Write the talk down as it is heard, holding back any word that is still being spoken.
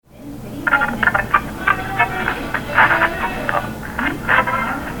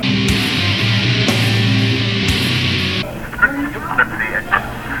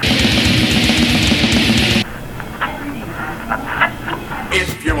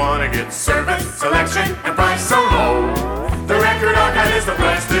want to get service, selection, and price so low. The Record Archive is the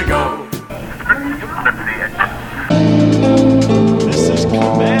place to go. This is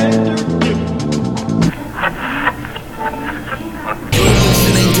Commander Duke. You're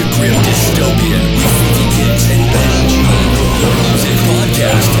listening to Grim Dystopian with Freaky Kids and Benny G, your music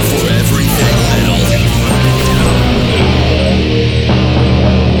podcast for everything metal.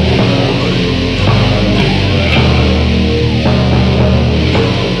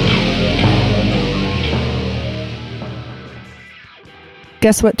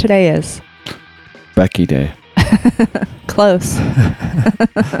 Guess what today is? Becky Day. Close.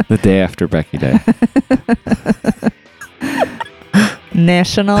 The day after Becky Day.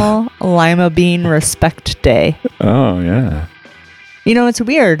 National Lima Bean Respect Day. Oh, yeah. You know, it's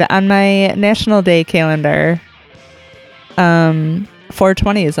weird. On my National Day calendar,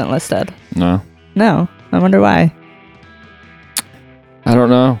 420 isn't listed. No? No. I wonder why. I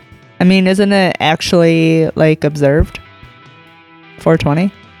don't know. I mean, isn't it actually, like, observed?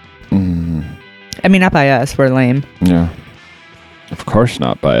 420? I mean, not by us. We're lame. Yeah. Of course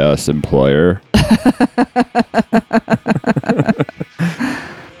not by us, employer.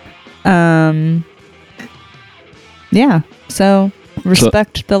 Yeah. So,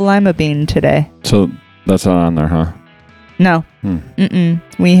 respect the lima bean today. So, that's not on there, huh? No.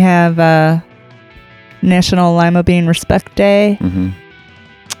 We have National Lima Bean Respect Day. Mm-hmm.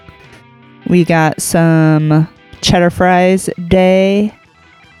 We got some Cheddar Fries Day,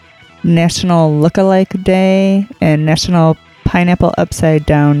 National Lookalike Day, and National Pineapple Upside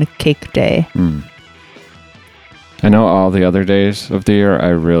Down Cake Day. I know all the other days of the year, I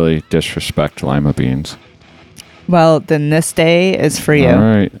really disrespect lima beans. Well, then this day is for you. All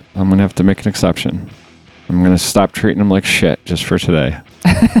right. I'm going to have to make an exception. I'm going to stop treating them like shit just for today.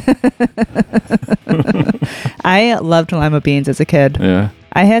 I loved lima beans as a kid. Yeah.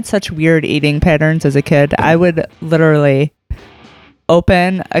 I had such weird eating patterns as a kid. I would literally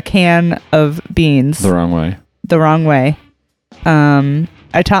open a can of beans the wrong way.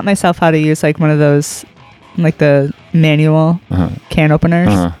 I taught myself how to use like one of those, like the manual can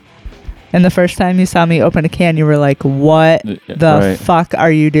openers. And the first time you saw me open a can, you were like, what the fuck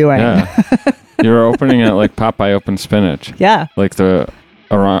are you doing? Yeah. You were opening it like Popeye opened spinach. Yeah. Like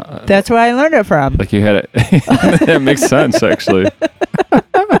that's where I learned it from. Like you had it. That makes sense, actually.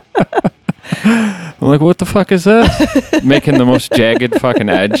 I'm like, what the fuck is this? Making the most jagged fucking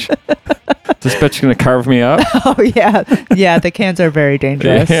edge. This bitch gonna carve me up? Oh, yeah. Yeah, the cans are very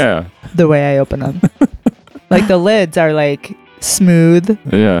dangerous. Yeah. The way I open them. Like the lids are like smooth.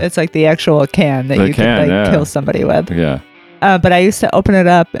 Yeah. It's like the actual can that you can kill somebody with. Yeah. But I used to open it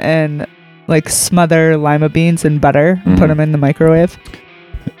up and like smother lima beans in butter and put them in the microwave.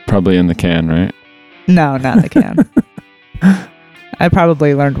 Probably in the can, right? No, not in the can. I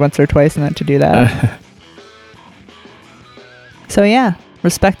probably learned once or twice not to do that. So yeah,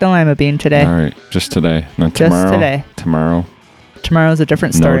 respect the lima bean today. All right, just today. Not tomorrow. Just today. Tomorrow. Tomorrow's a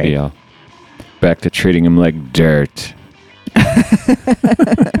different story. No deal. Back to treating him like dirt.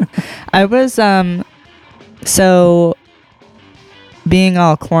 I was, so being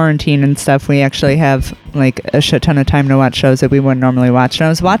all quarantined and stuff, we actually have like a shit ton of time to watch shows that we wouldn't normally watch. And I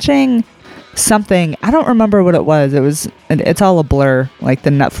was watching something, I don't remember what it was. It's all a blur, like the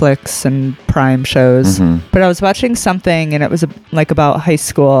Netflix and Prime shows. But I was watching something and it was like about high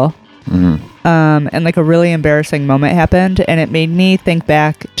school. And like a really embarrassing moment happened, and it made me think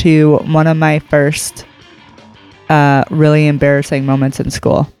back to one of my first really embarrassing moments in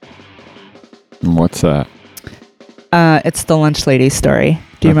school. What's that? It's the lunch lady story.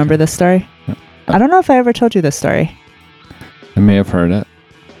 Do you remember this story? I don't know if I ever told you this story. I may have heard it.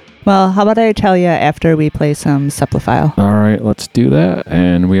 Well, how about I tell you after we play some Supplifile? All right, let's do that.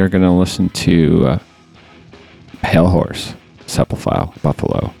 And we are going to listen to Pale Horse, Supplifile,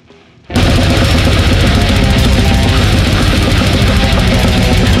 Buffalo.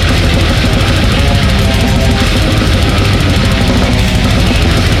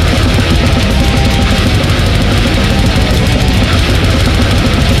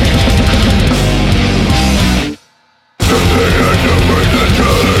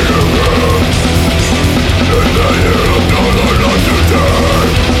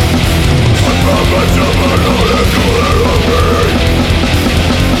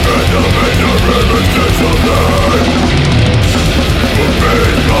 Never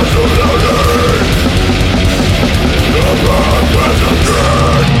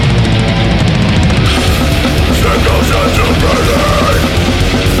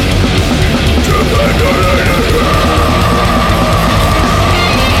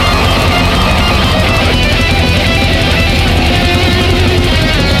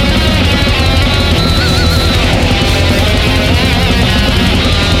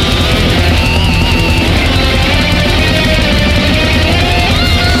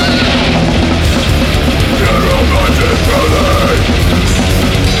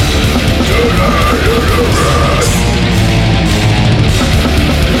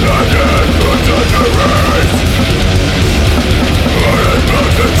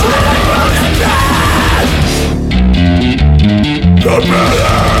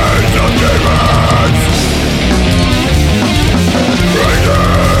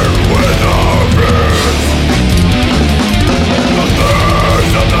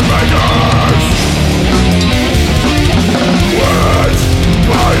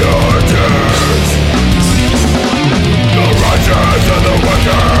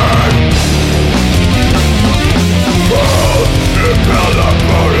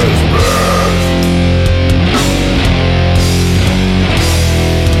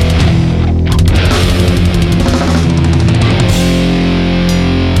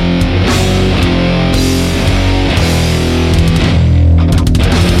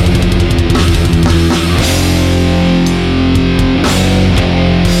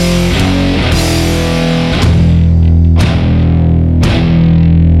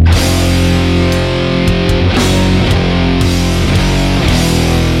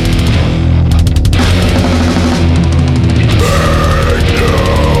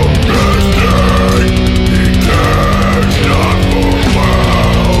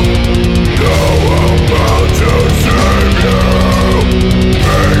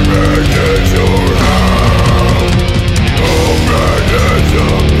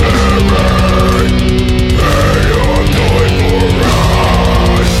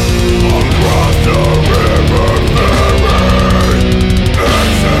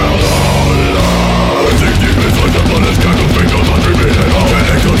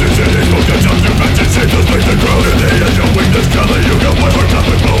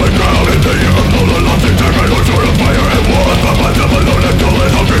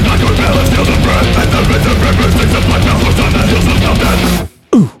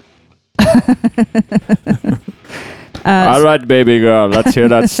All right, baby girl, let's hear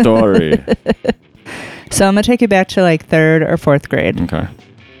that story. So I'm gonna take you back to like 3rd or 4th grade. Okay.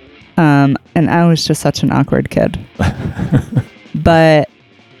 And I was just such an awkward kid. But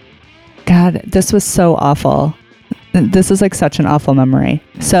God, this was so awful. This is like such an awful memory.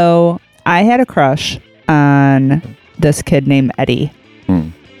 So I had a crush on this kid named Eddie.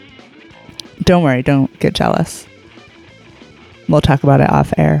 Don't worry, don't get jealous. We'll talk about it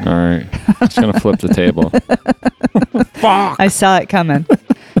off air. All right. Just going to flip the table. Fuck. I saw it coming.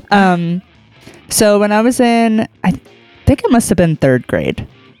 So when I was in, I think it must have been 3rd grade.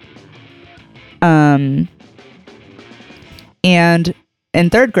 And in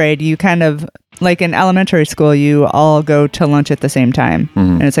 3rd grade, you kind of, like in elementary school, you all go to lunch at the same time.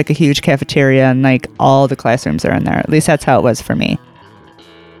 And it's like a huge cafeteria and like all the classrooms are in there. At least that's how it was for me.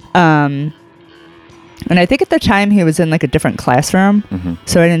 And I think at the time he was in like a different classroom.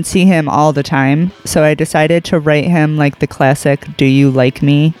 So I didn't see him all the time. So I decided to write him like the classic, "Do you like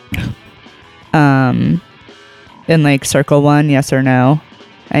me?" In like circle 1, yes or no.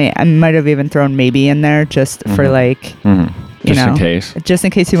 I might have even thrown maybe in there just for like, you just know, in case. Just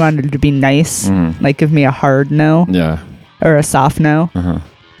in case he wanted to be nice, like give me a hard no. Yeah. Or a soft no.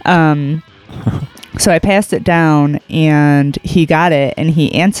 So I passed it down and he got it and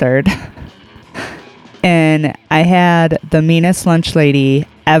he answered. And I had the meanest lunch lady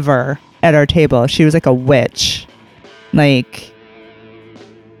ever at our table. She was like a witch. Like,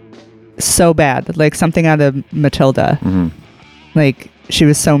 so bad. Like something out of Matilda. Like, she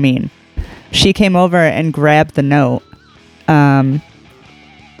was so mean. She came over and grabbed the note. You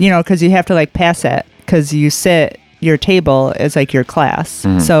know, because you have to like pass it. Because you sit, your table is like your class.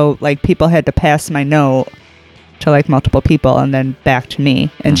 So like people had to pass my note to like multiple people and then back to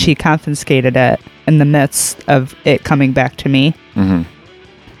me. And she confiscated it in the midst of it coming back to me.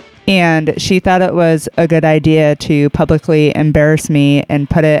 And she thought it was a good idea to publicly embarrass me and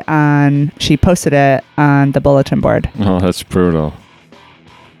put it on, she posted it on the bulletin board. Oh, that's brutal.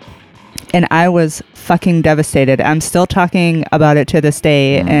 And I was fucking devastated. I'm still talking about it to this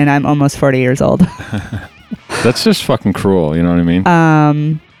day, and I'm almost 40 years old. That's just fucking cruel, you know what I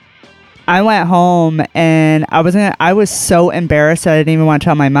mean? I went home and I was so embarrassed that I didn't even want to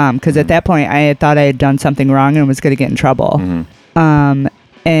tell my mom, because at that point I had thought I had done something wrong and was going to get in trouble.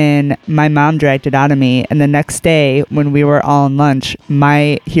 And my mom dragged it out of me. And the next day when we were all on lunch,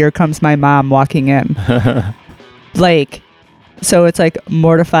 here comes my mom walking in. Like, so it's like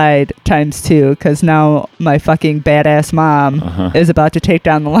mortified times 2, because now my fucking badass mom is about to take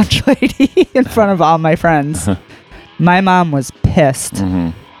down the lunch lady in front of all my friends. My mom was pissed.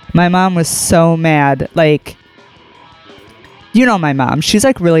 My mom was so mad. Like, you know my mom. She's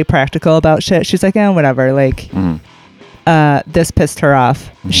like really practical about shit. She's like, whatever. Like, this pissed her off.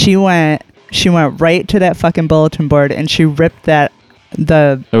 She went right to that fucking bulletin board and she ripped it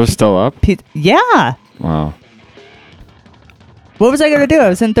was still up? Yeah. Wow. What was I going to do? I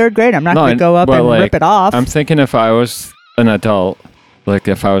was in 3rd grade. I'm not going to go up and like, rip it off. I'm thinking if I was an adult, like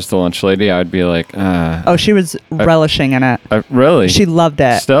if I was the lunch lady, I'd be like, Oh, she was relishing in it. Really? She loved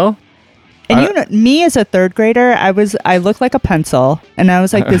it. Still? And you know, me as a 3rd grader, I looked like a pencil, and I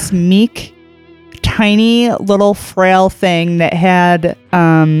was like this meek, tiny little frail thing that had,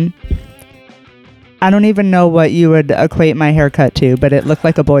 I don't even know what you would equate my haircut to, but it looked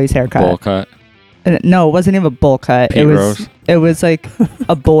like a boy's haircut. Bowl cut? No, it wasn't even a bowl cut. It was like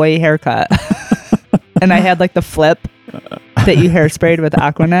a boy haircut. And I had like the flip that you hairsprayed with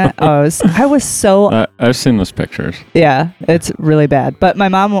Aquanet. I was so... I've seen those pictures. Yeah, it's really bad. But my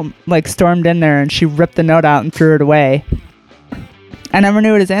mom like stormed in there and she ripped the note out and threw it away. I never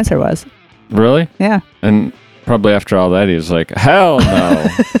knew what his answer was. Really? Yeah. And probably after all that, he was like, hell no.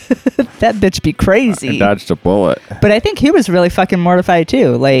 That bitch be crazy. I dodged a bullet. But I think he was really fucking mortified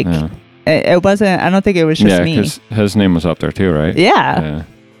too. Like... Yeah. It wasn't, I don't think it was just me. Yeah, because his name was up there too, right? Yeah.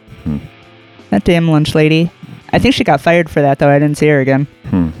 That damn lunch lady. I think she got fired for that, though. I didn't see her again.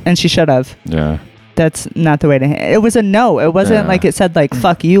 And she should have. Yeah. That's not the way to... It was a no. It wasn't like it said, like,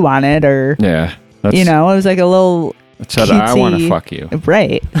 fuck you on it, or... Yeah. You know, it was like a little... It said, cutesy, I want to fuck you.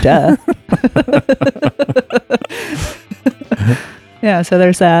 Right. Duh. Yeah, so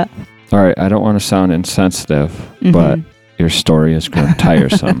there's that. All right. I don't want to sound insensitive, but... Your story has grown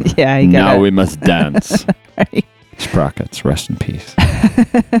tiresome. Yeah, I get now it. we must dance. Right. Sprockets, rest in peace.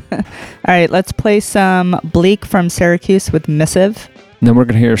 All right, let's play some Bleak from Syracuse with Missive. And then we're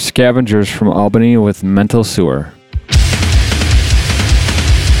going to hear Scavengers from Albany with Mental Sewer.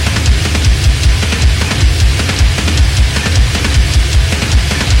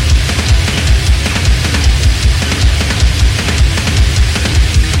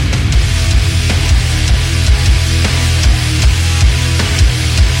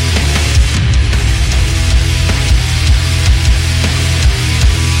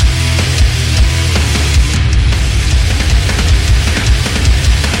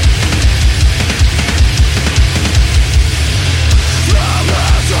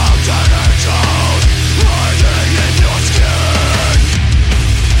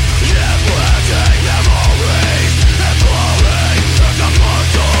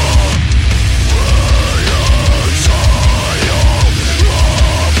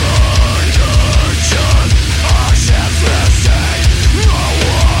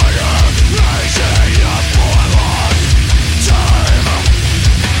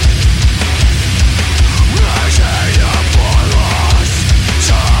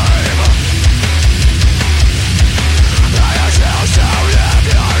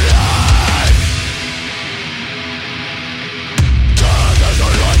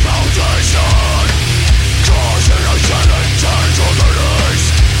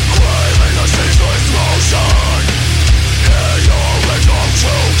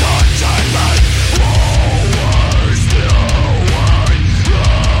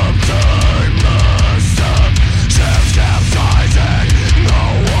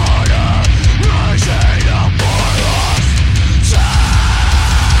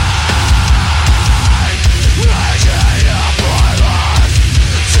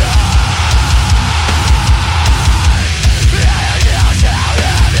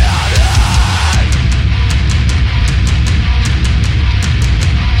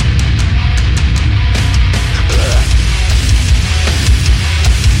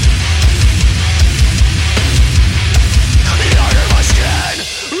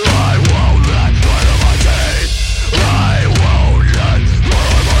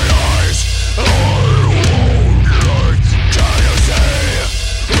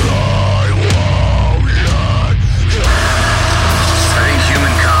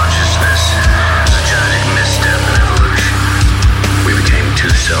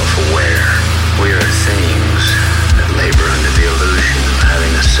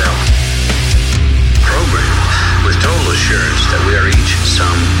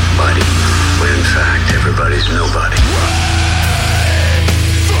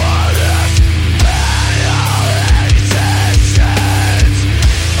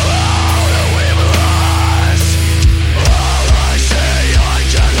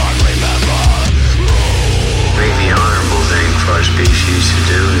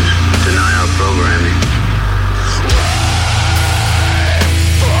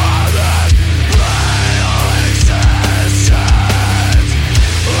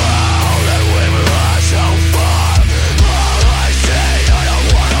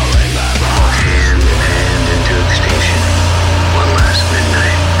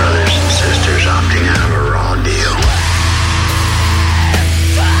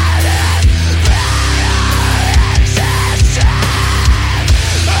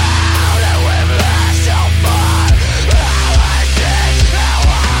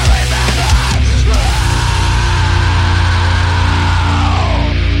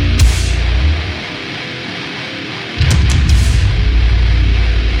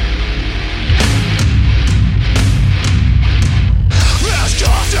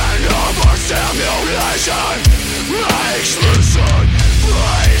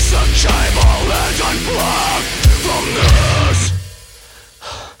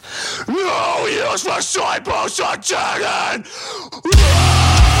 use for signposts are taken.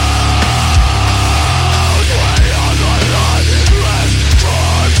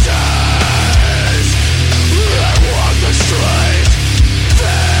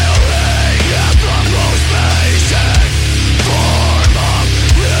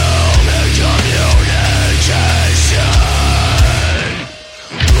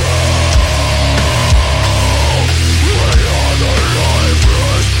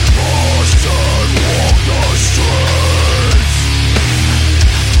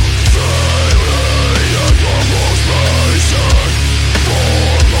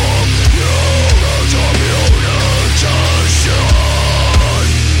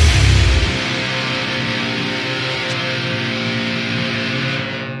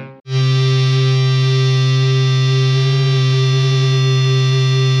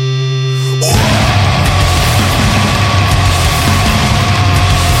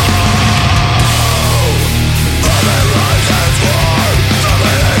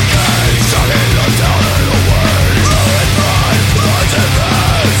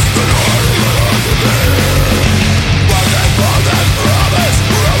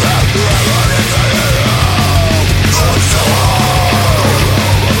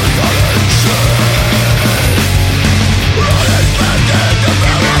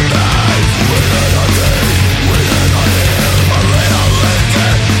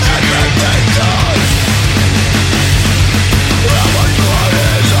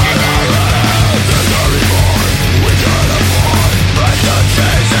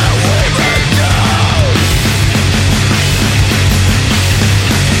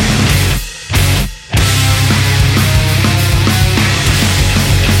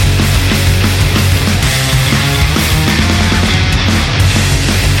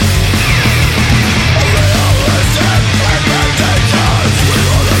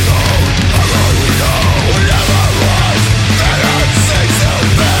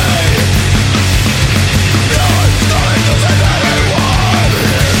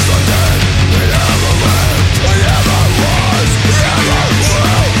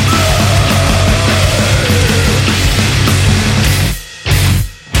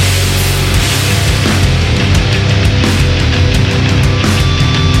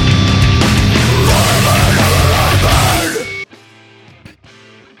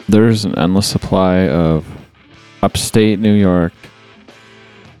 There's an endless supply of upstate New York.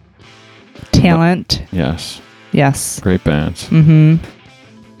 Talent. Yes. Yes. Great bands. Mm-hmm.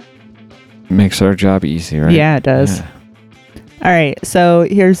 Makes our job easy, right? Yeah, it does. Yeah. All right. So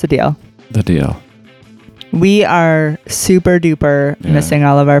here's the deal. The deal. We are super duper missing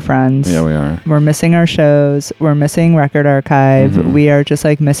all of our friends. Yeah, we are. We're missing our shows. We're missing Record Archive. Mhm. We are just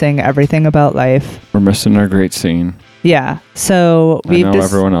like missing everything about life. We're missing our great scene. Yeah. So I know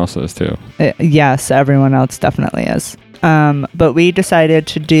everyone else is too. Yes, everyone else definitely is. But we decided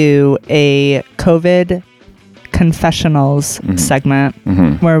to do a COVID confessionals segment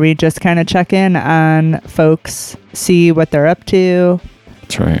where we just kind of check in on folks, see what they're up to.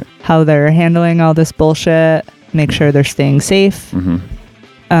 That's right. How they're handling all this bullshit, make sure they're staying safe.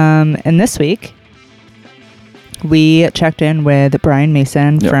 And this week, we checked in with Brian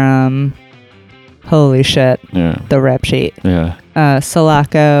Mason from, holy shit, the Rap Sheet. Yeah.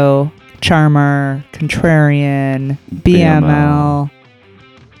 Sulaco, Charmer, Contrarian, BML,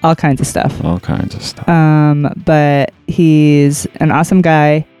 all kinds of stuff. All kinds of stuff. But he's an awesome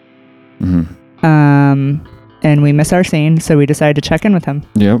guy. And we miss our scene, so we decided to check in with him.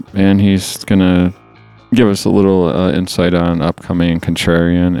 Yep, and he's going to give us a little insight on upcoming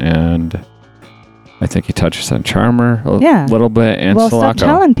Contrarian, and I think he touches on Charmer a little bit, and well, Sulaco. Stop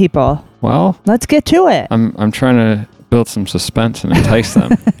telling people. Well, let's get to it. I'm trying to build some suspense and entice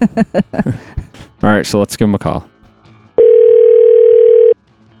them. All right, so let's give him a call.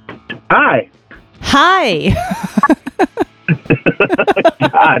 Hi. Hi.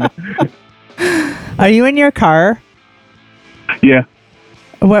 God. Are you in your car? Yeah.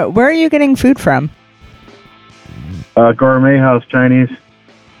 Where are you getting food from? Gourmet House Chinese.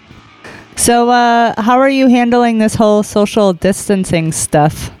 So, how are you handling this whole social distancing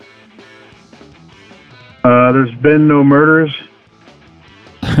stuff? There's been no murders.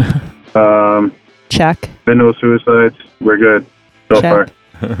 Check. Been no suicides. We're good so far.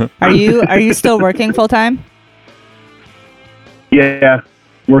 Are you still working full time? Yeah.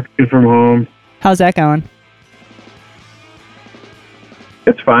 Working from home. How's that going?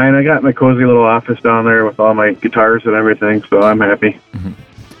 It's fine. I got my cozy little office down there with all my guitars and everything, so I'm happy.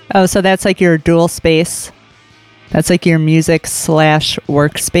 Oh, so that's like your dual space? That's like your music /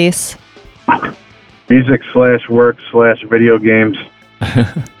 workspace? Music / work / video games.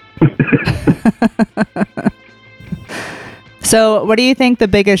 So, what do you think the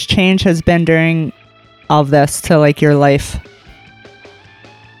biggest change has been during all of this to like your life?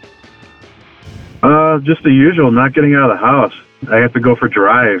 Just the usual, not getting out of the house. I have to go for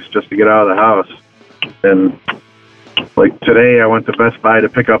drives just to get out of the house. And like today, I went to Best Buy to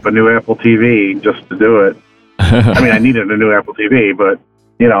pick up a new Apple TV just to do it. I mean, I needed a new Apple TV, but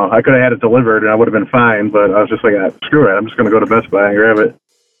you know, I could have had it delivered and I would have been fine. But I was just like, screw it, I'm just going to go to Best Buy and grab it.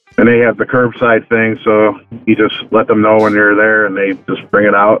 And they have the curbside thing, so you just let them know when you're there, and they just bring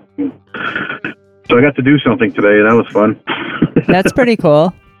it out. So I got to do something today, and that was fun. That's pretty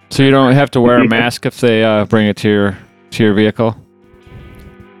cool. So you don't have to wear a mask if they bring it to your vehicle?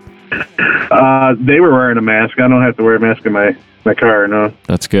 They were wearing a mask. I don't have to wear a mask in my car, no.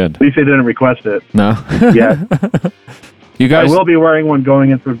 That's good. At least they didn't request it. No? Yeah. You guys, I will be wearing one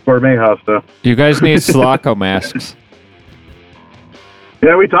going into the gourmet house, though. You guys need Sulaco masks.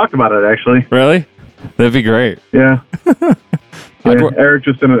 Yeah, we talked about it, actually. Really? That'd be great. Yeah. Eric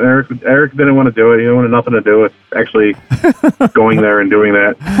just didn't. Eric didn't want to do it. He wanted nothing to do with actually going there and doing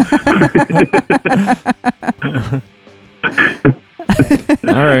that.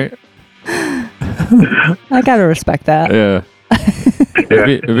 All right. I gotta respect that. Yeah.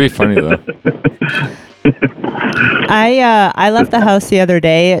 It'd be funny though. I left the house the other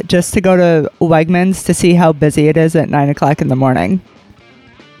day just to go to Wegmans to see how busy it is at 9 o'clock in the morning.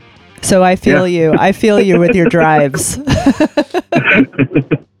 So I feel you. I feel you with your drives.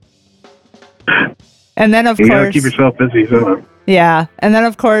 And then, of course... You gotta keep yourself busy. So. Yeah. And then,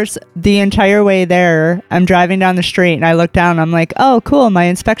 of course, the entire way there, I'm driving down the street, and I look down, and I'm like, oh, cool, my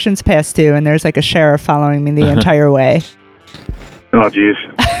inspection's past due, and there's like a sheriff following me the entire way. Oh, geez.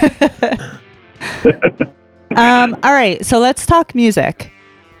 All right, so let's talk music.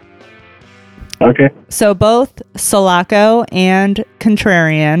 Okay. So both Sulaco and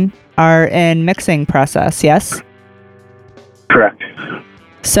Contrarian are in mixing process, yes? Correct.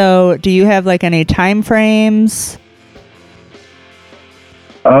 So do you have like any time frames?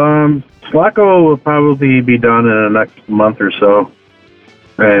 Sulaco will probably be done in the next month or so.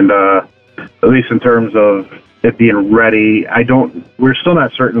 And at least in terms of it being ready, we're still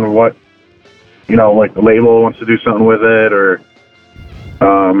not certain what, like the label wants to do something with it or,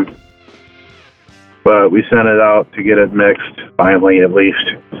 but we sent it out to get it mixed, finally, at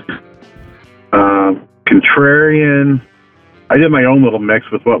least. Contrarian, I did my own little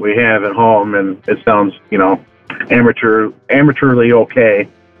mix with what we have at home, and it sounds, amateurly okay.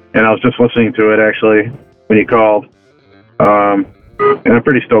 And I was just listening to it, actually, when you called. And I'm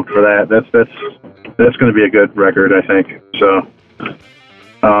pretty stoked for that. That's going to be a good record, I think. So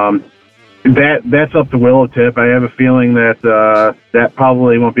that's up to Willow Tip. I have a feeling that that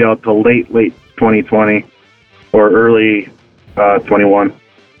probably won't be out till late 2020 or early 21.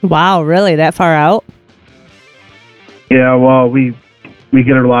 Wow, really? That far out? Yeah, well, we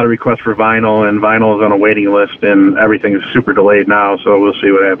get a lot of requests for vinyl, and vinyl is on a waiting list, and everything is super delayed now, so we'll see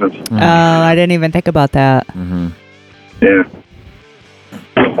what happens. Oh, I didn't even think about that. Mm-hmm. Yeah.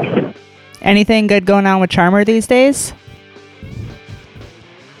 Anything good going on with Charmer these days?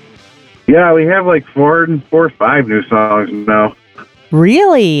 Yeah, we have like four or five new songs now.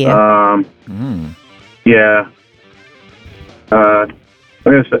 Really? Yeah.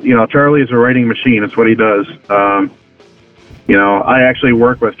 Like I said, Charlie is a writing machine. It's what he does. I actually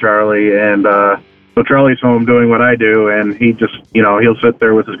work with Charlie, and so Charlie's home doing what I do, and he just, he'll sit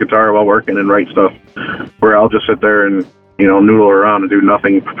there with his guitar while working and write stuff, where I'll just sit there and, noodle around and do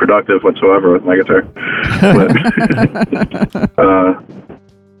nothing productive whatsoever with my guitar.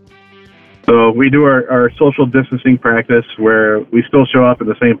 So we do our social distancing practice where we still show up in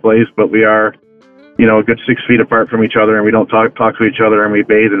the same place, but we are, a good 6 feet apart from each other, and we don't talk to each other, and we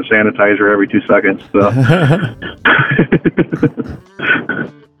bathe in sanitizer every 2 seconds. So.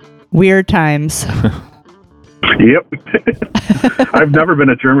 Weird times. Yep. I've never been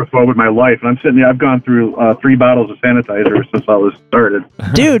a germaphobe in my life, and I'm sitting here. I've gone through 3 bottles of sanitizer since all this started.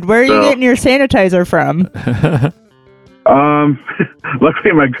 Dude, where are you getting your sanitizer from?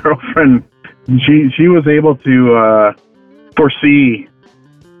 Luckily, my girlfriend, she was able to foresee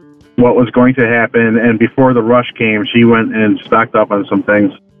what was going to happen, and before the rush came, she went and stocked up on some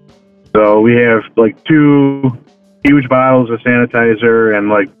things. So we have like 2 huge bottles of sanitizer and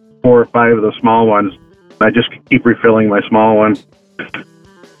like 4 or 5 of the small ones. I just keep refilling my small one.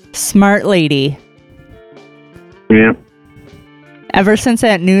 Smart lady. Yeah. Ever since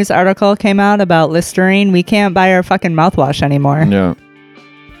that news article came out about Listerine, we can't buy our fucking mouthwash anymore. Yeah.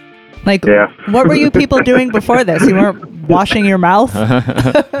 Like, what were you people doing before this? You weren't washing your mouth?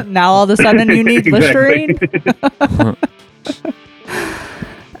 Now all of a sudden you need Listerine?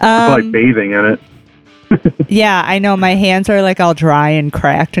 I feel like bathing in it. Yeah, I know. My hands are like all dry and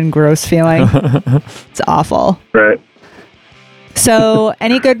cracked and gross feeling. It's awful. Right. So,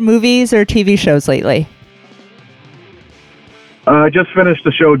 any good movies or TV shows lately? I just finished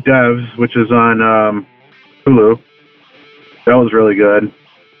the show Devs, which is on Hulu. That was really good.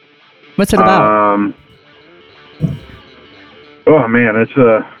 What's it about? Oh man, it's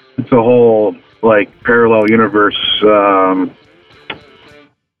a whole like parallel universe.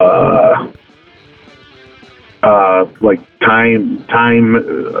 Like time.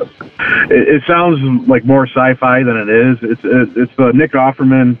 It sounds like more sci-fi than it is. It's Nick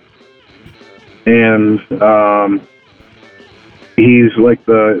Offerman, and he's like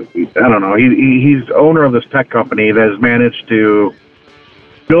he's owner of this tech company that has managed to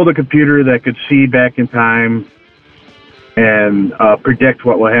build a computer that could see back in time and predict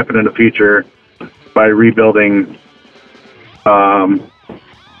what will happen in the future by rebuilding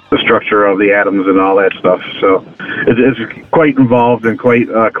the structure of the atoms and all that stuff. So it's quite involved and quite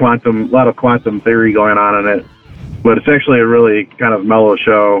a lot of quantum theory going on in it. But it's actually a really kind of mellow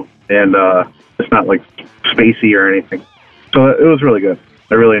show, and it's not like spacey or anything. So it was really good.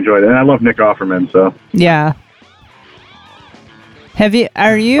 I really enjoyed it, and I love Nick Offerman. So yeah.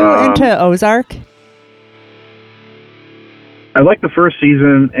 Are you into Ozark? I liked the first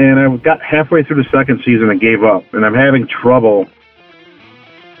season, and I got halfway through the second season and gave up. And I'm having trouble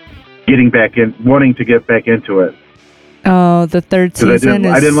wanting to get back into it. Oh, the third season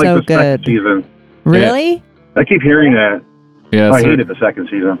is I didn't like so the good. second season. Really? Yeah. I keep hearing that. Yeah, I hated the second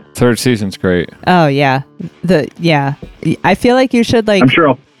season. Third season's great. Oh yeah, I feel like you should I'm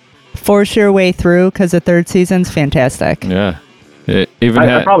sure force your way through because the third season's fantastic. Yeah, I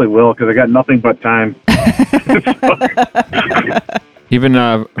probably will because I got nothing but time. Even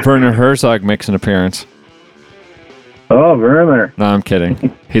Werner Herzog makes an appearance. Oh, Werner. No, I'm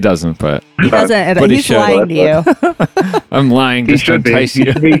kidding. He doesn't, but he doesn't. But he's lying to you. I'm lying just to entice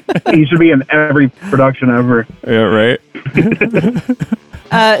you. He should be in every production ever. Yeah, right.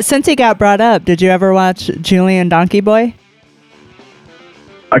 Since he got brought up, did you ever watch Julian Donkey Boy?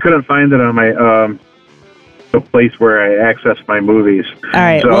 I couldn't find it on my the place where I access my movies. All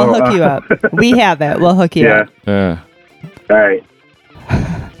right, we'll hook you up. We have it. We'll hook you up. Yeah. All right.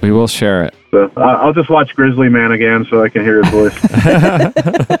 We will share it. So I'll just watch Grizzly Man again so I can hear his voice.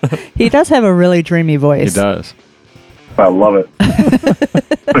 He does have a really dreamy voice. He does. I love it.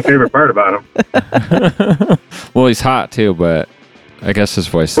 My favorite part about him. Well, he's hot too, but I guess his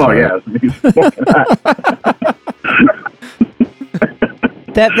voice is yeah. He's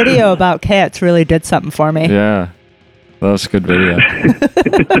That video about cats really did something for me. Yeah. That was a good video.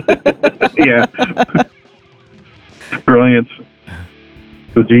 Yeah. Brilliant.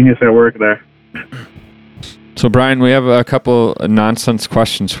 The genius at work there. So, Brian, we have a couple nonsense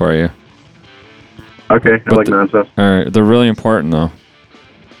questions for you. Okay, I like nonsense. All right, they're really important, though.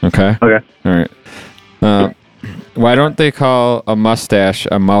 Okay? Okay. All right. Why don't they call a mustache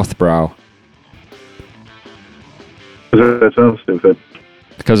a mouth brow? That sounds stupid.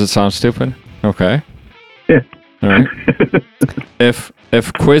 Because it sounds stupid? Okay. Yeah. All right.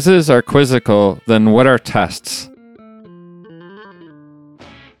 If quizzes are quizzical, then what are tests?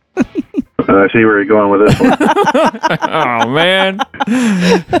 I see where you're going with this one. Oh, man.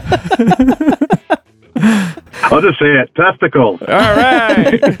 I'll just say it. Testicles. All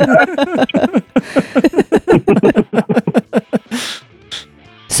right.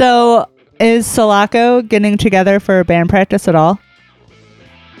 So, is Sulaco getting together for band practice at all?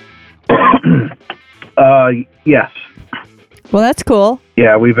 Yes. Well, that's cool.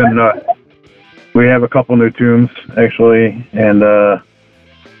 Yeah, we've been. We have a couple new tunes actually, and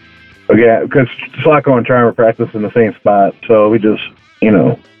yeah, because Sulaco and Charmer practice in the same spot, so we just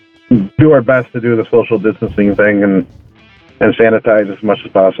do our best to do the social distancing thing and sanitize as much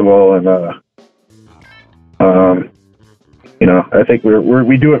as possible, and I think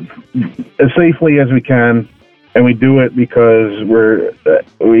we do it as safely as we can, and we do it because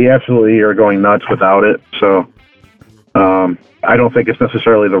we absolutely are going nuts without it. So I don't think it's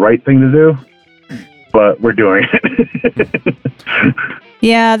necessarily the right thing to do, but we're doing it.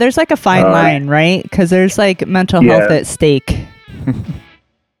 Yeah, there's like a fine line, right? Because there's like mental health at stake.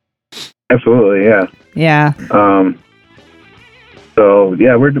 Absolutely, yeah. Yeah. So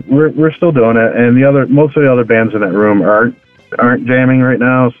yeah, we're still doing it, and most of the other bands in that room aren't jamming right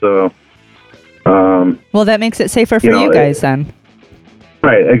now. So. Well, that makes it safer for you guys then.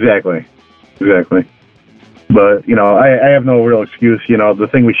 Right. Exactly. But I have no real excuse. The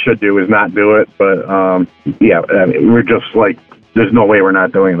thing we should do is not do it. But yeah, I mean, we're just like, there's no way we're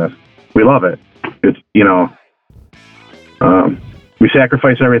not doing this. We love it. It's we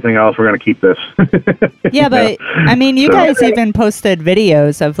sacrifice everything else. We're going to keep this. Yeah, but I mean, you guys even posted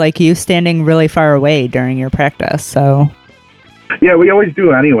videos of like you standing really far away during your practice. So yeah, we always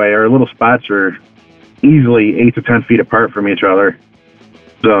do anyway. Our little spots are easily 8 to 10 feet apart from each other.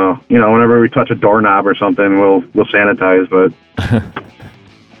 So, you know, whenever we touch a doorknob or something, we'll sanitize. But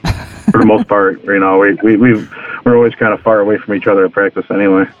for the most part, you know, we're always kind of far away from each other at practice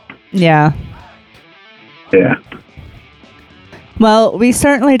anyway. yeah. Yeah. Well, we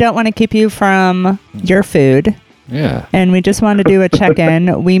certainly don't want to keep you from your food. Yeah. And we just want to do a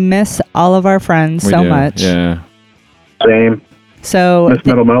check-in. We miss all of our friends so much. Yeah. Same. So Miss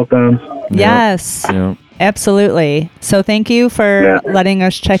Metal Meltdowns. yes. Yep. Absolutely. So thank you for letting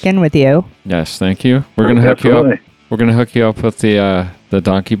us check in with you. Yes, thank you. We're gonna hook you up. We're gonna hook you up with the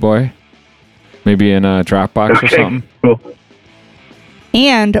Donkey Boy, maybe in a Dropbox or something. Cool.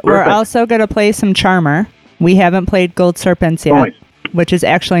 And we're also gonna play some Charmer. We haven't played Gold Serpents yet, Nice. which is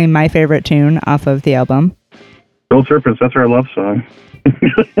actually my favorite tune off of the album. Gold Serpents, that's our love song.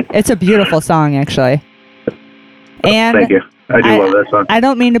 It's a beautiful song, actually. And Thank you. I do love that song. I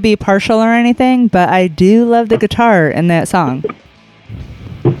don't mean to be partial or anything, but I do love the guitar in that song.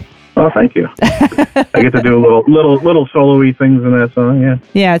 Oh, thank you. I get to do little solo-y things in that song, yeah.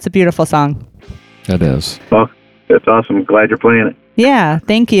 Yeah, it's a beautiful song. That is. Well, it's awesome. Glad you're playing it. Yeah,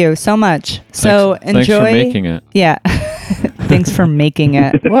 thank you so much. So Thanks enjoy. for making it. Yeah. Thanks for making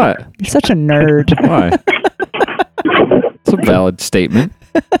it. What? You're such a nerd. Why? It's a valid statement.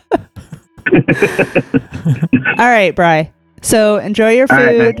 All right, Bri. So enjoy your food.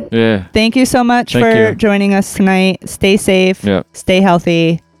 Right, Yeah. Thank you so much Thank for you. joining us tonight. Stay safe. Yep. Stay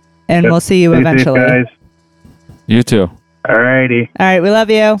healthy. And Yep. we'll see you Stay safe, eventually. guys. You too. All righty. All right, we love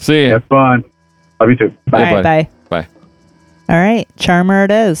you. See ya. Have fun. Love you too. All Bye. right, bye. Bye. All right, Charmer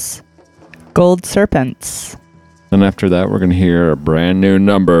it is. Gold Serpents. And after that, we're gonna hear a brand new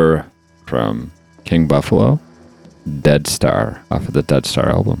number from King Buffalo, Dead Star, off of the Dead Star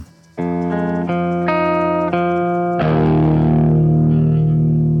album.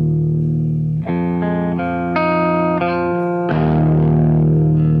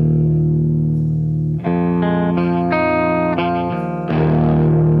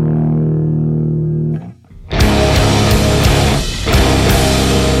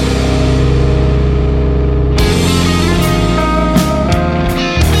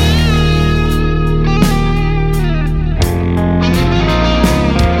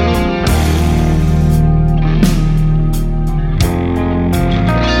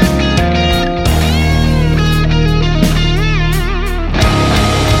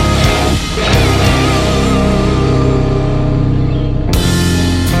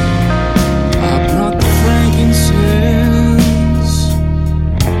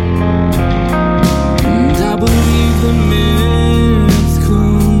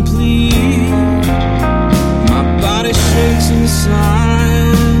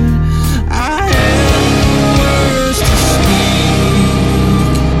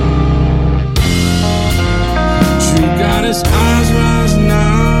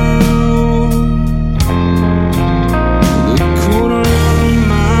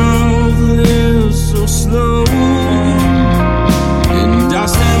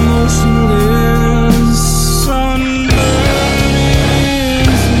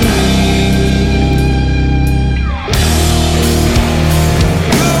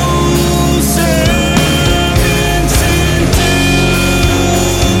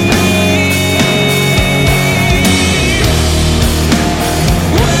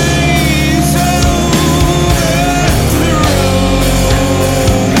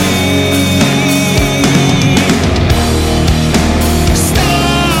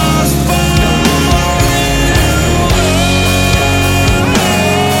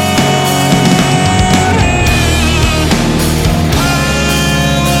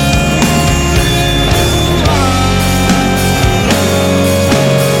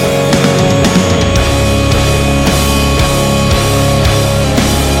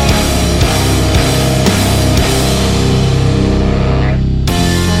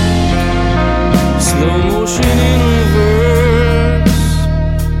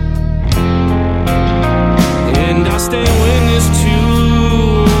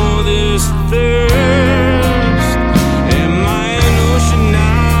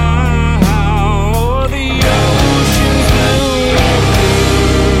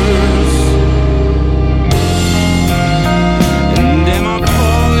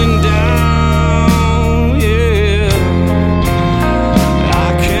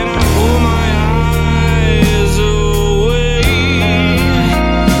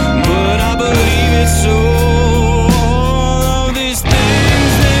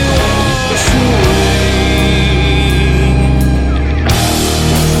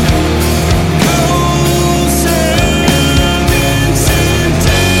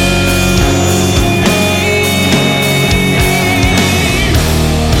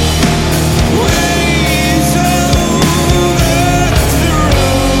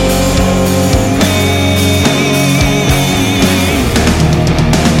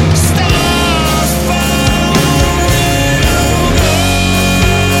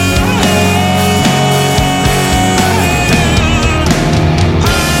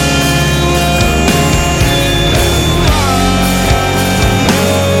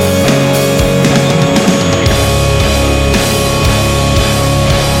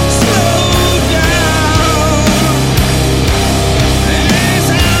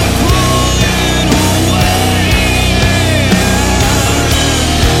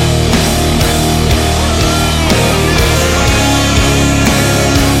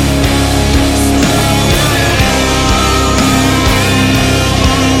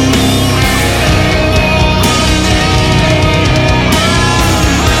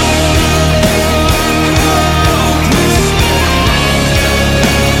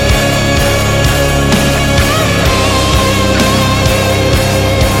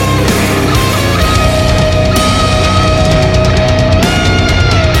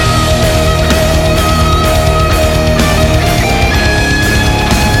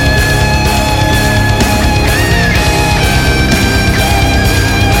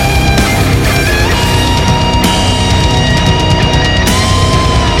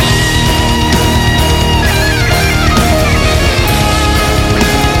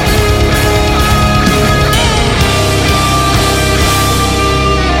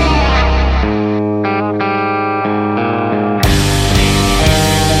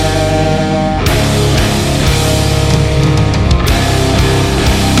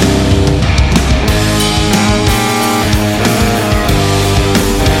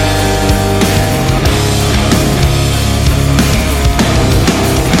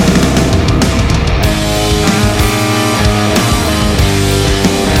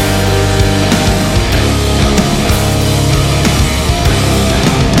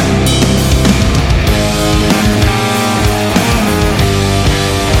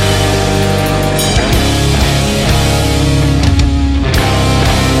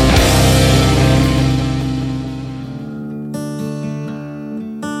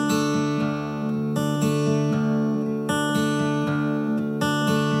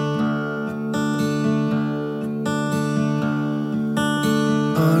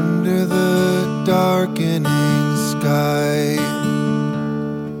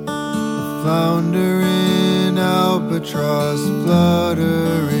 floundering albatross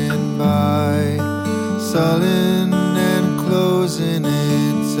fluttering by, sullen and closing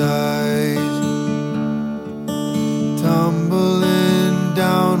its eyes, tumbling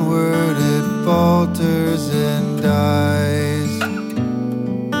downward it falters and dies.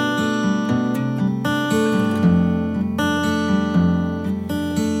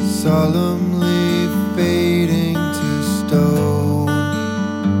 Solemnly fading to stone,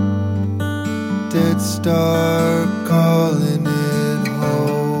 dead star calling it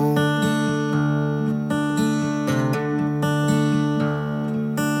home.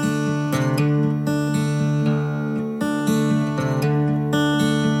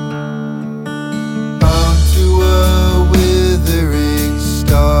 Bound to a withering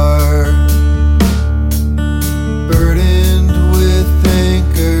star, burdened with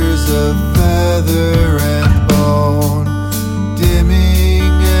anchors of feather and bone, dimming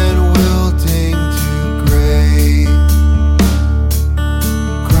and wilting to gray,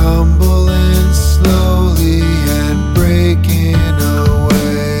 crumbling slowly and breaking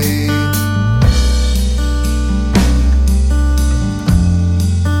away.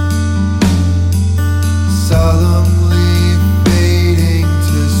 Solemnly fading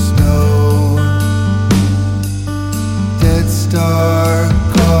to stone, dead star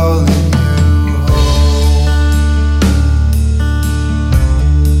calling you home.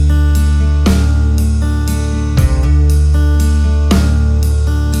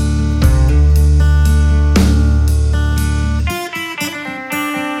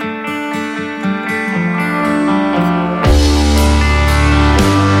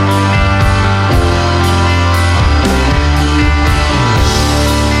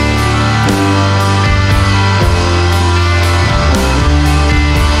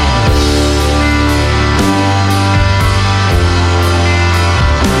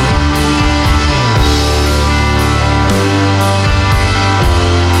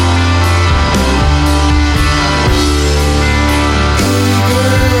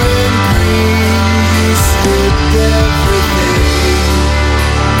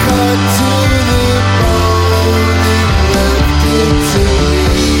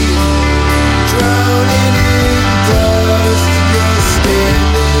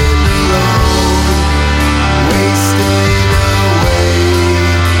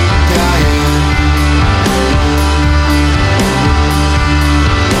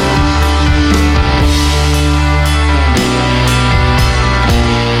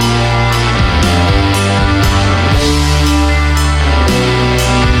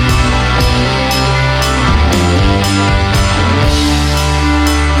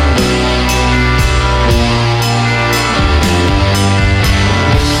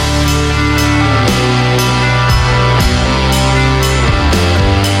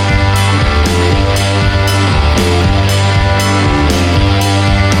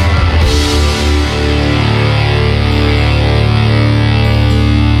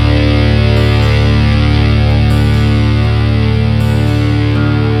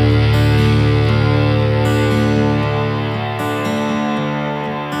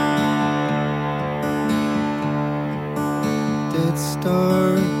 Dead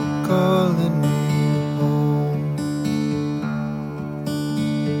star calling me home.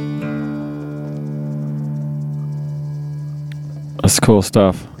 That's cool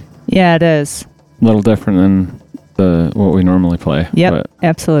stuff. Yeah, it is. A little different than what we normally play. Yep, but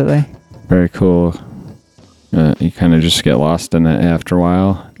absolutely. very cool. You kind of just get lost in it after a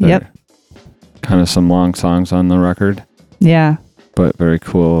while. Yep. Kind of some long songs on the record, Yeah, but very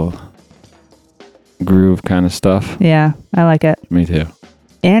cool groove kind of stuff. yeah, I like it. Me too.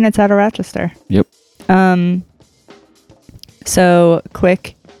 And it's out of Rochester. Yep. So,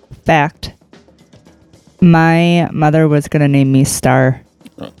 quick fact. My mother was going to name me Star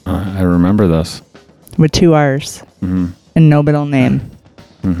I remember this. with 2 R's Mm-hmm. and no middle name.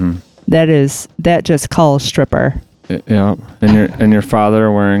 Mm-hmm. That just calls stripper. Yeah. And your father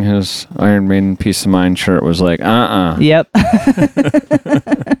wearing his Iron Maiden Peace of Mind shirt was like, Yep.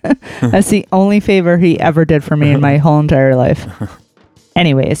 That's the only favor he ever did for me in my whole entire life.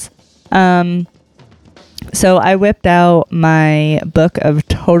 Anyways, so I whipped out my book of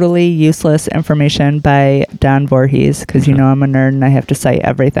totally useless information by Don Voorhees because you know I'm a nerd and I have to cite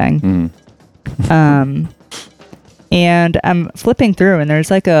everything. And I'm flipping through and there's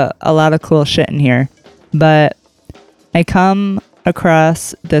like a lot of cool shit in here, but I come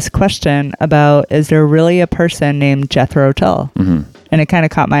across this question about, is there really a person named Jethro Tull? Mm-hmm. And it kind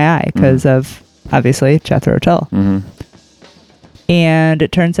of caught my eye because of, obviously, Jethro Tull. Mm-hmm. And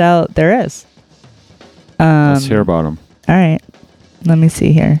it turns out there is. Let's hear about him. All right. Let me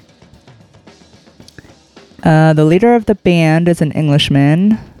see here. The leader of the band is an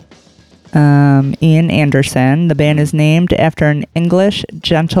Englishman, Ian Anderson. The band is named after an English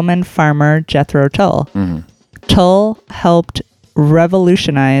gentleman farmer, Jethro Tull. Mm-hmm. Tull helped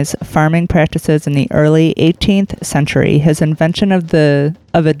revolutionize farming practices in the early 18th century. His invention of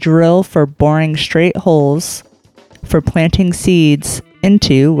a drill for boring straight holes for planting seeds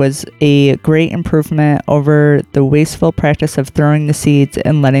into was a great improvement over the wasteful practice of throwing the seeds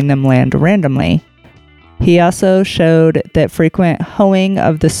and letting them land randomly. He also showed that frequent hoeing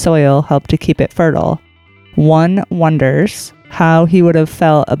of the soil helped to keep it fertile. One wonders how he would have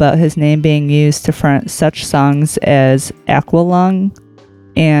felt about his name being used to front such songs as Aqualung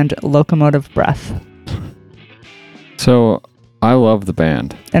and Locomotive Breath. So, I love the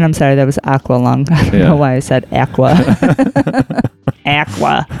band. And I'm sorry, that was Aqualung. I don't know why I said Aqua.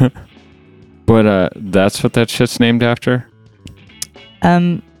 Aqua. But that's what that shit's named after?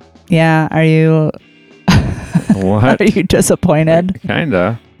 Yeah, are you... What? Are you disappointed?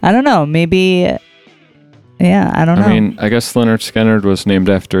 Kinda. I don't know, maybe... Yeah, I don't know. I mean, I guess Leonard Skinner was named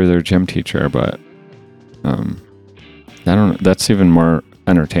after their gym teacher, but I don't know. That's even more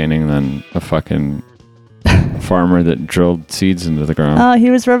entertaining than a fucking farmer that drilled seeds into the ground. Oh, he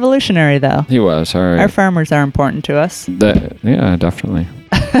was revolutionary, though. He was, all right. Our farmers are important to us. Yeah, definitely.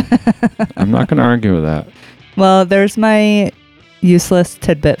 I'm not going to argue with that. Well, there's my useless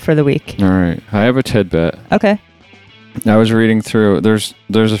tidbit for the week. All right. I have a tidbit. Okay. I was reading through, there's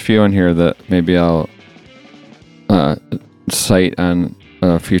a few in here that maybe I'll cite on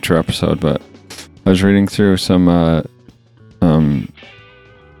a future episode, but I was reading through some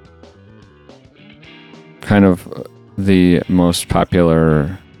kind of the most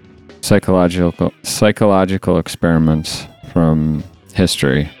popular psychological experiments from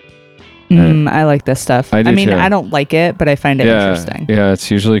history. I like this stuff. I mean, too. I don't like it, but I find it interesting. Yeah,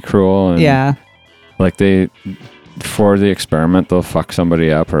 it's usually cruel. And like for the experiment, they'll fuck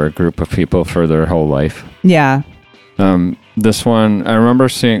somebody up or a group of people for their whole life. Yeah. This one, I remember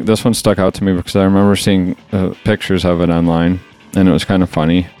seeing, this one stuck out to me because I remember seeing pictures of it online, and it was kind of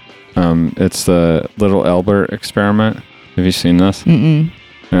funny. It's the Little Albert experiment. Have you seen this? Mm-mm.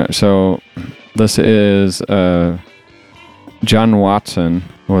 So this is John Watson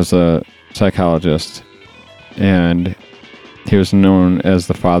was a psychologist, and he was known as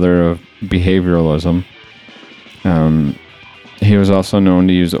the father of behavioralism. He was also known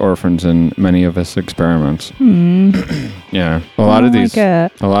to use orphans in many of his experiments. Yeah, a lot of these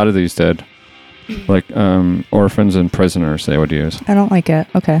did. Like orphans and prisoners, they would use. I don't like it.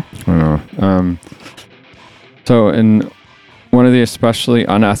 Okay. I don't know. So in one of the especially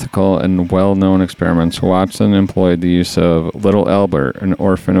unethical and well-known experiments, Watson employed the use of Little Albert, an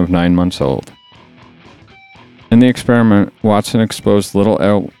orphan of 9 months old. In the experiment, Watson exposed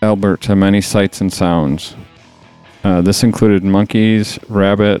Little Albert to many sights and sounds. This included monkeys,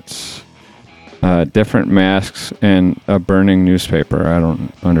 rabbits, different masks, and a burning newspaper. I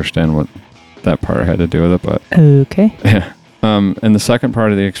don't understand what that part had to do with it, but... Okay. Yeah. In the second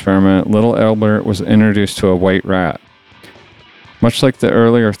part of the experiment, Little Albert was introduced to a white rat. Much like the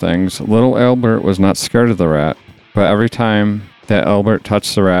earlier things, Little Albert was not scared of the rat, but every time that Albert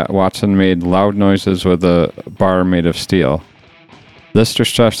touched the rat, Watson made loud noises with a bar made of steel. This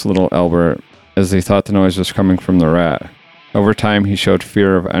distressed Little Albert, as he thought the noise was coming from the rat. Over time, he showed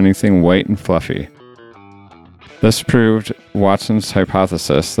fear of anything white and fluffy. This proved Watson's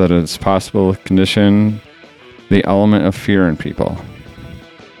hypothesis that it's possible to condition the element of fear in people.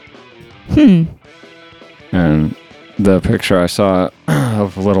 And the picture I saw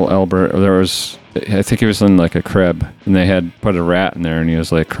of Little Albert, I think he was in like a crib, and they had put a rat in there, and he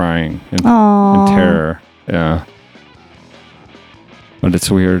was like crying in terror. Yeah. But it's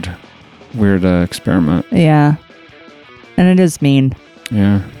weird experiment. Yeah. And it is mean.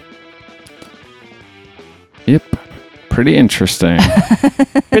 Yeah. Yep. Pretty interesting.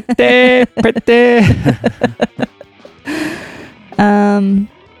 pretty.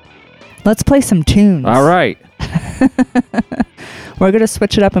 Let's play some tunes. All right. We're going to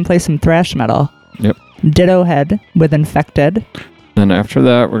switch it up and play some thrash metal. Yep. Ditto Head with Infected. And after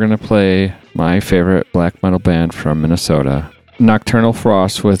that, we're going to play my favorite black metal band from Minnesota, Nocturnal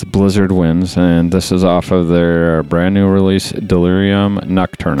Frost with Blizzard Winds, and this is off of their brand new release, Delirium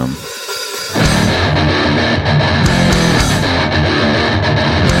Nocturnum.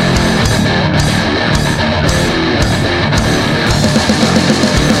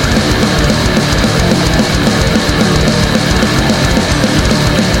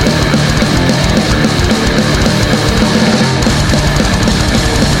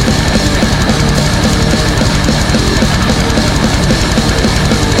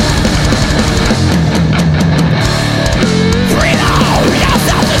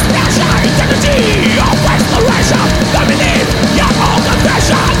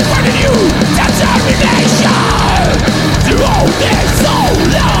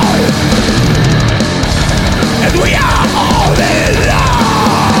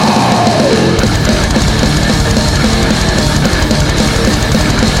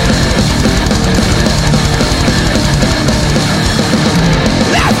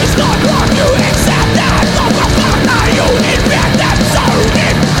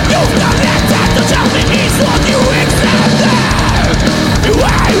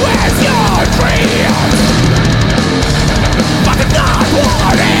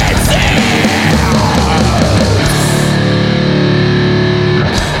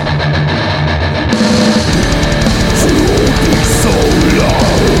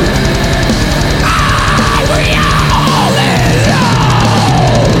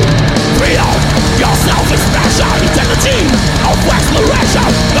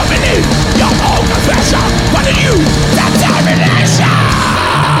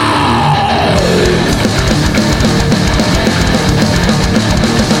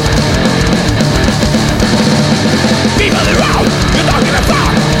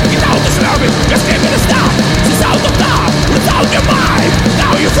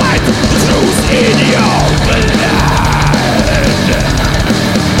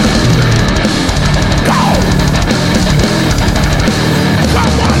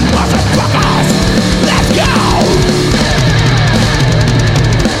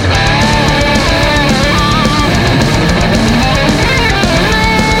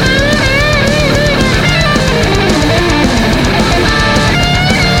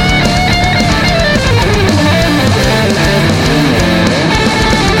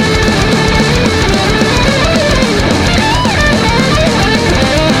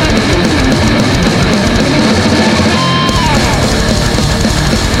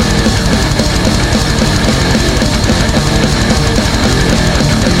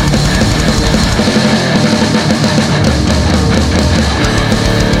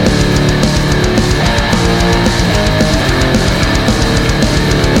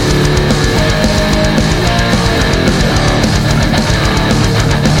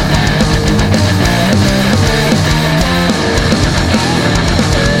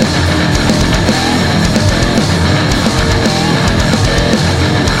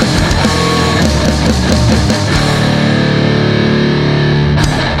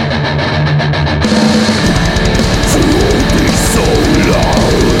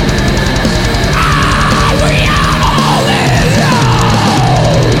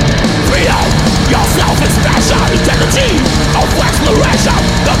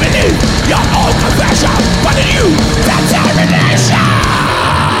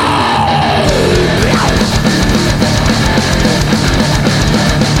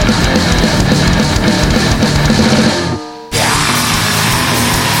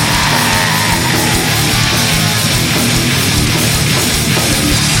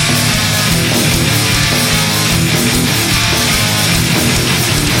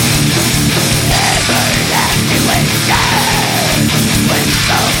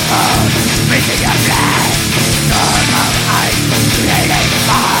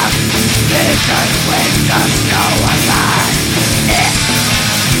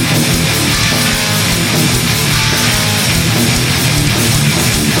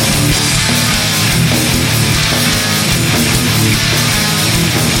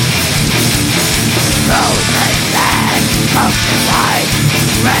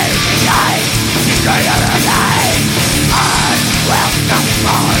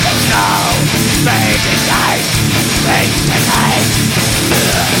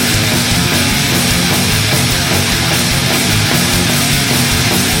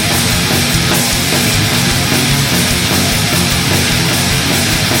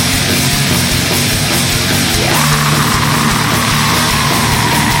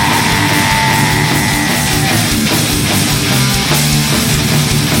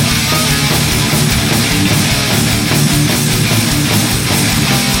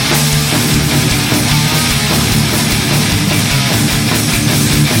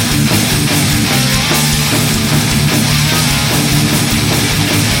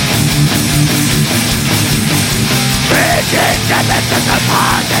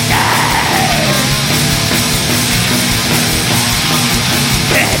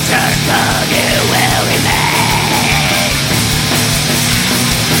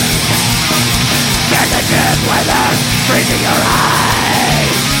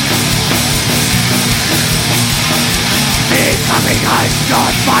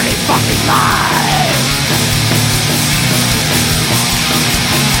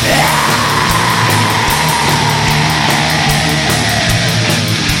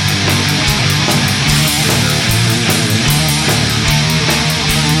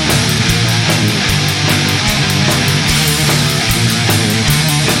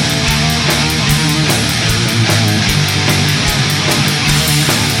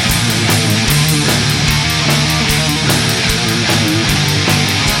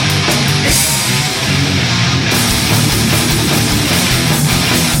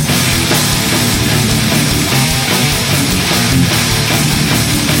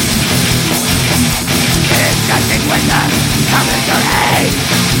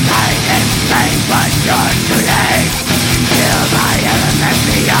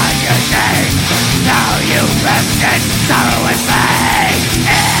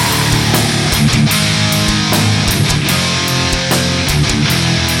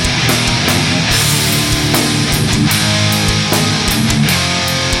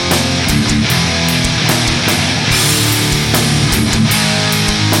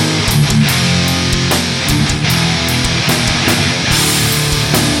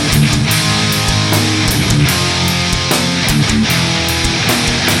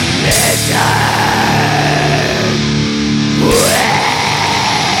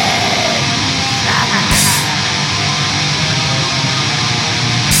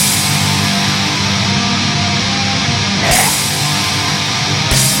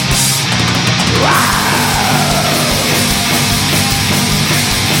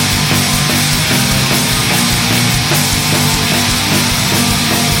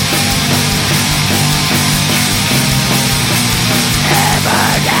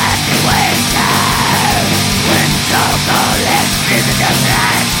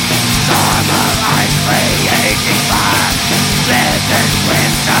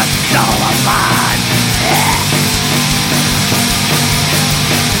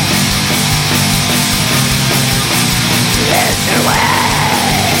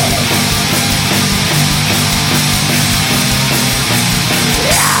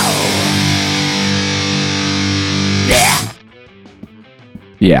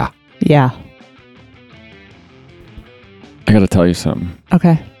 Yeah. Yeah. I gotta tell you something.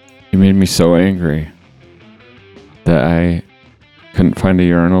 Okay. You made me so angry that I couldn't find a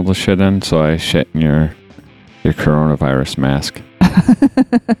urinal to shit in, so I shit in your coronavirus mask.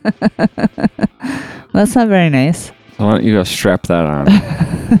 That's not very nice. So why don't you go strap that on?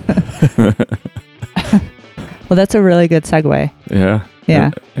 Well, that's a really good segue. Yeah.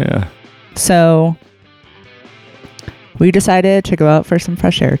 Yeah. Yeah. So we decided to go out for some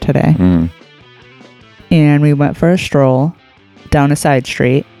fresh air today. Mm. And we went for a stroll down a side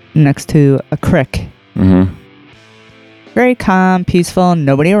street next to a creek. Mm-hmm. Very calm, peaceful,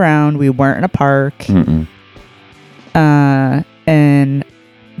 nobody around. We weren't in a park. Mm-mm. And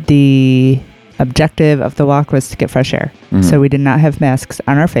the objective of the walk was to get fresh air. Mm-hmm. So we did not have masks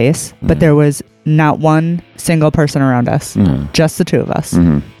on our face, but there was not one single person around us. No. Just the two of us.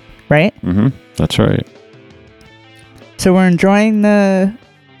 Mm-hmm. Right? Mm-hmm. That's right. So we're enjoying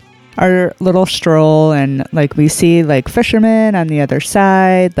our little stroll, and like we see like fishermen on the other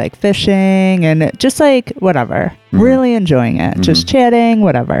side, like fishing, and just like whatever. Mm-hmm. Really enjoying it. Mm-hmm. Just chatting,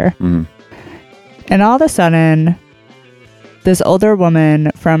 whatever. Mm-hmm. And all of a sudden, this older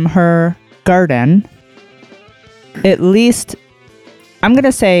woman from her garden, at least, I'm going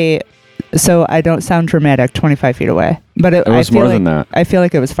to say, so I don't sound dramatic, 25 feet away. But It was more than that. I feel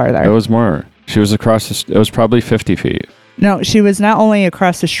like it was farther. It was more. She was across it was probably 50 feet. No, she was not only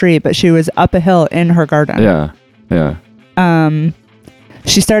across the street, but she was up a hill in her garden. Yeah. Yeah.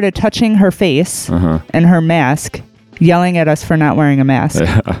 She started touching her face and her mask, yelling at us for not wearing a mask.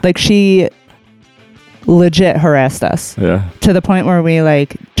 Yeah. Like, she legit harassed us. Yeah. To the point where we,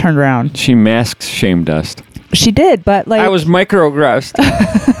 like, turned around. She mask shamed us. She did, but, like... I was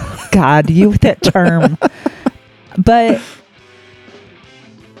microaggressed. God, you with that term. But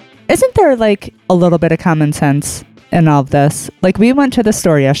isn't there, like, a little bit of common sense in all of this? Like, we went to the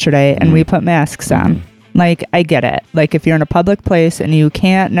store yesterday and we put masks on. Like, I get it. Like, if you're in a public place and you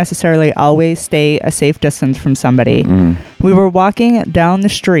can't necessarily always stay a safe distance from somebody. We were walking down the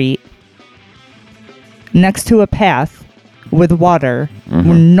street next to a path with water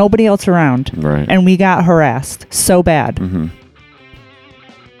with nobody else around. Right. And we got harassed so bad.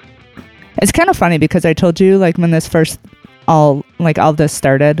 It's kind of funny because I told you, like, when this first, all this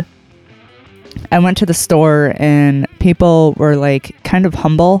started, I went to the store and people were, like, kind of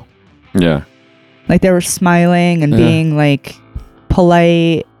humble. Yeah. Like, they were smiling and being, like,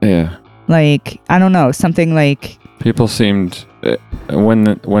 polite. Yeah. Like, I don't know, something like... People seemed, when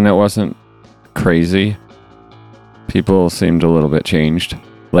it wasn't crazy, people seemed a little bit changed.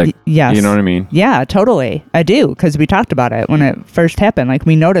 Like, yes. You know what I mean? Yeah, totally. I do, because we talked about it when it first happened. Like,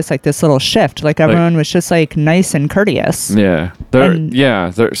 we noticed, like, this little shift. Like, everyone was just, like, nice and courteous. Yeah.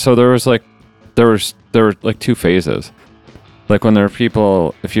 So there were like two phases. Like, when there were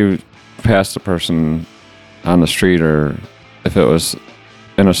people, if you passed a person on the street, or if it was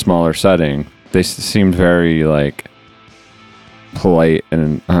in a smaller setting, they seemed very, like, polite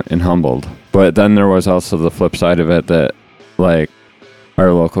and humbled. But then there was also the flip side of it that, like,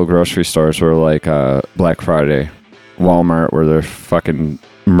 our local grocery stores were like Black Friday, Walmart, where they're fucking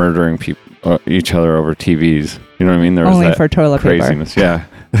murdering each other over TVs. You know what I mean? There was only that for toilet craziness. paper.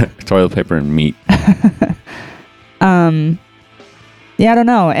 Yeah, toilet paper and meat. Yeah, I don't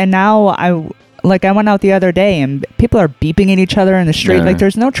know. And now I went out the other day and people are beeping at each other in the street. Yeah. Like,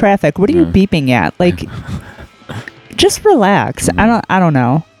 there's no traffic. What are you beeping at? Like, just relax. I don't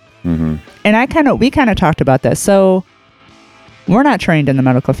know. And we kind of talked about this. So we're not trained in the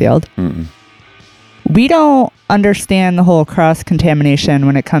medical field. We don't understand the whole cross-contamination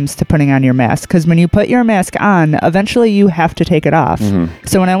when it comes to putting on your mask. Because when you put your mask on, eventually you have to take it off.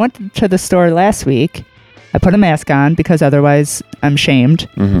 So when I went to the store last week, I put a mask on because otherwise I'm shamed.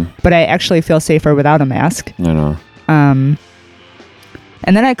 But I actually feel safer without a mask. I know.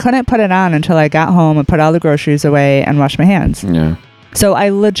 And then I couldn't put it on until I got home and put all the groceries away and washed my hands. Yeah. So I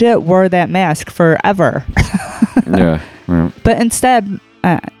legit wore that mask forever. Yeah. But instead,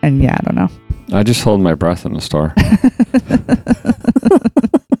 I don't know. I just hold my breath in the store.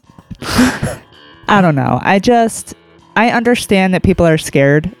 I don't know. I understand that people are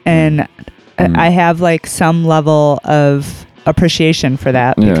scared, and I have, like, some level of appreciation for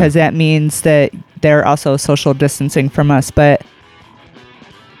that because that means that they're also social distancing from us. But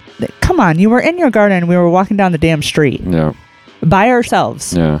come on, you were in your garden. We were walking down the damn street. Yeah. By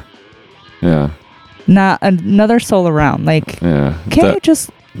ourselves. Yeah. Yeah. Not another soul around. Like, yeah. Can't you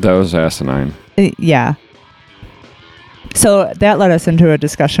just... That was asinine. Yeah. So that led us into a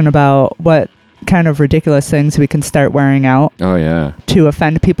discussion about what kind of ridiculous things we can start wearing out. Oh, yeah. To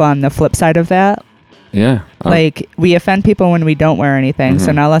offend people on the flip side of that. Yeah. Like, we offend people when we don't wear anything.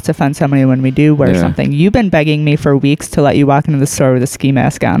 So now let's offend somebody when we do wear something. You've been begging me for weeks to let you walk into the store with a ski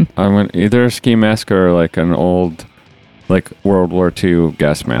mask on. I went either a ski mask or, like, an old, like, World War II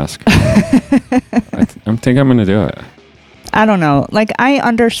gas mask. I think I'm going to do it. I don't know. Like,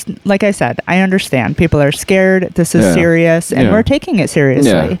 like I said, I understand. People are scared. This is serious, and we're taking it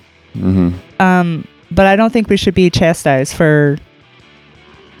seriously. Yeah. But I don't think we should be chastised for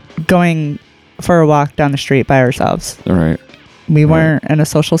going for a walk down the street by ourselves. Right. We weren't in a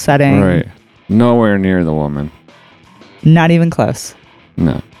social setting. Right. Nowhere near the woman. Not even close.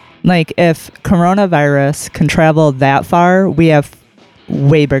 No. Like, if coronavirus can travel that far, we have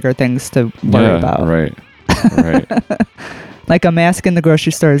way bigger things to worry about. Right. Right. Like, a mask in the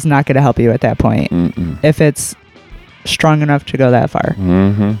grocery store is not going to help you at that point. If it's strong enough to go that far.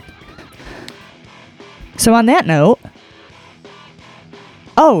 So on that note,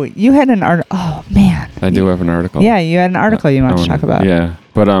 you had an article. Oh, man. I do have an article. Yeah, you had an article you want to talk about. Yeah.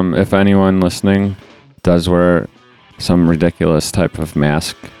 But if anyone listening does wear some ridiculous type of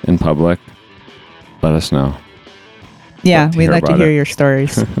mask in public, let us know. Yeah, we'd like to hear your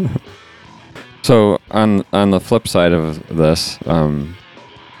stories. So on the flip side of this,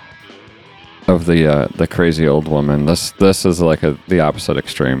 of the crazy old woman, this is like the opposite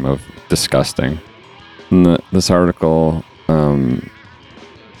extreme of disgusting. And this article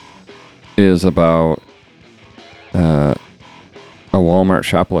is about a Walmart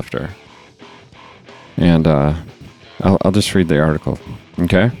shoplifter, and I'll just read the article.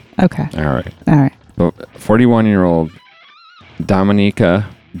 Okay. Okay. All right. All right. 41-year-old Dominica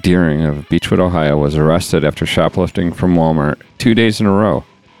Deering of Beechwood, Ohio, was arrested after shoplifting from Walmart 2 days in a row.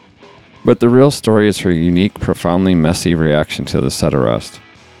 But the real story is her unique, profoundly messy reaction to the said arrest.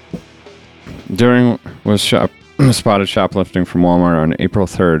 Deering was spotted shoplifting from Walmart on April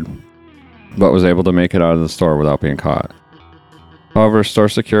 3rd, but was able to make it out of the store without being caught. However, store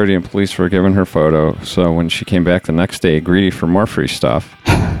security and police were given her photo, so when she came back the next day, greedy for more free stuff,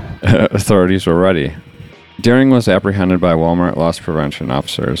 authorities were ready. Deering was apprehended by Walmart loss prevention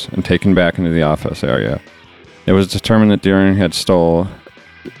officers and taken back into the office area. It was determined that Deering had stole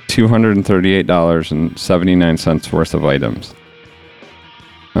 $238.79 worth of items.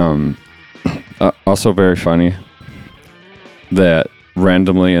 Also very funny that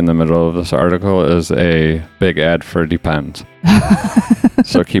randomly in the middle of this article is a big ad for Depends.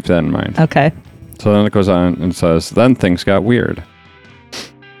 So keep that in mind. Okay. So then it goes on and says, then things got weird.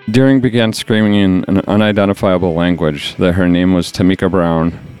 Deering began screaming in an unidentifiable language that her name was Tamika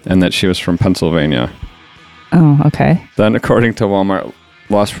Brown and that she was from Pennsylvania. Oh, okay. Then, according to Walmart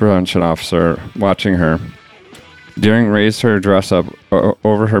loss prevention officer watching her, Deering raised her dress up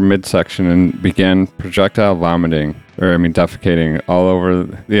over her midsection and began defecating all over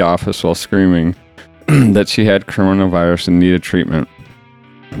the office while screaming that she had coronavirus and needed treatment.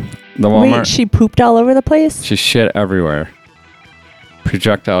 Wait, she pooped all over the place? She shit everywhere.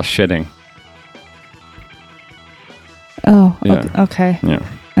 Projectile shitting. Oh, yeah. Okay. Yeah.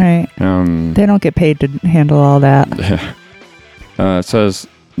 All right. They don't get paid to handle all that. It says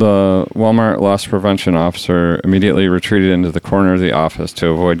the Walmart loss prevention officer immediately retreated into the corner of the office to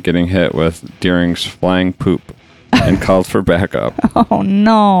avoid getting hit with Deering's flying poop and called for backup. Oh,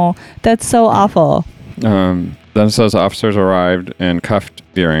 no. That's so awful. Then it says officers arrived and cuffed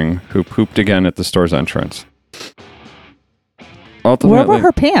Deering, who pooped again at the store's entrance. Ultimately, where were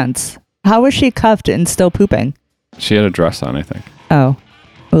her pants? How was she cuffed and still pooping? She had a dress on, I think. Oh.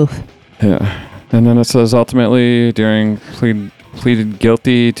 Oof. Yeah. And then it says ultimately Deering pleaded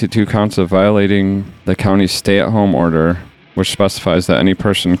guilty to 2 counts of violating the county's stay-at-home order, which specifies that any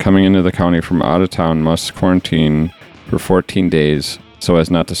person coming into the county from out of town must quarantine for 14 days so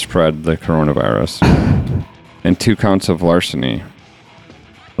as not to spread the coronavirus, and 2 counts of larceny.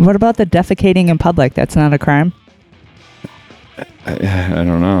 What about the defecating in public? That's not a crime? I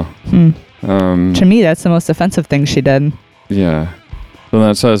don't know. To me, that's the most offensive thing she did. Yeah. So then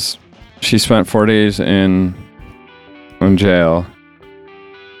it says she spent 4 days in jail,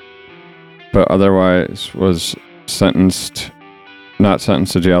 but otherwise was not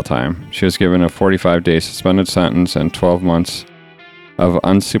sentenced to jail time. She was given a 45-day suspended sentence and 12 months of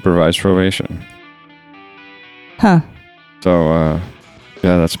unsupervised probation. Huh. So,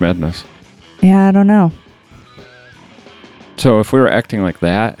 yeah, that's madness. Yeah, I don't know. So if we were acting like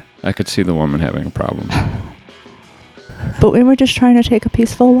that, I could see the woman having a problem. But we were just trying to take a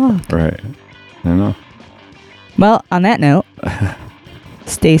peaceful walk. Right. I know. Well, on that note,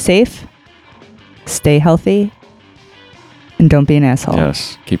 stay safe, stay healthy, and don't be an asshole.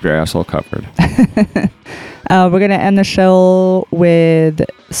 Yes. Keep your asshole covered. We're going to end the show with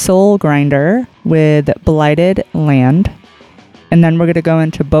Soul Grinder with Blighted Land. And then we're going to go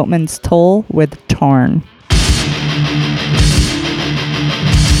into Boatman's Toll with Torn.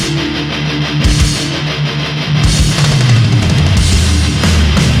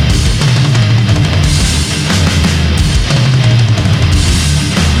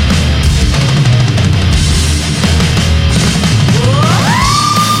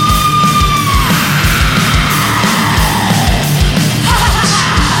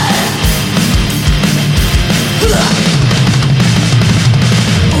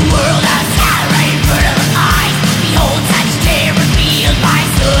 World outside right in front of our eyes.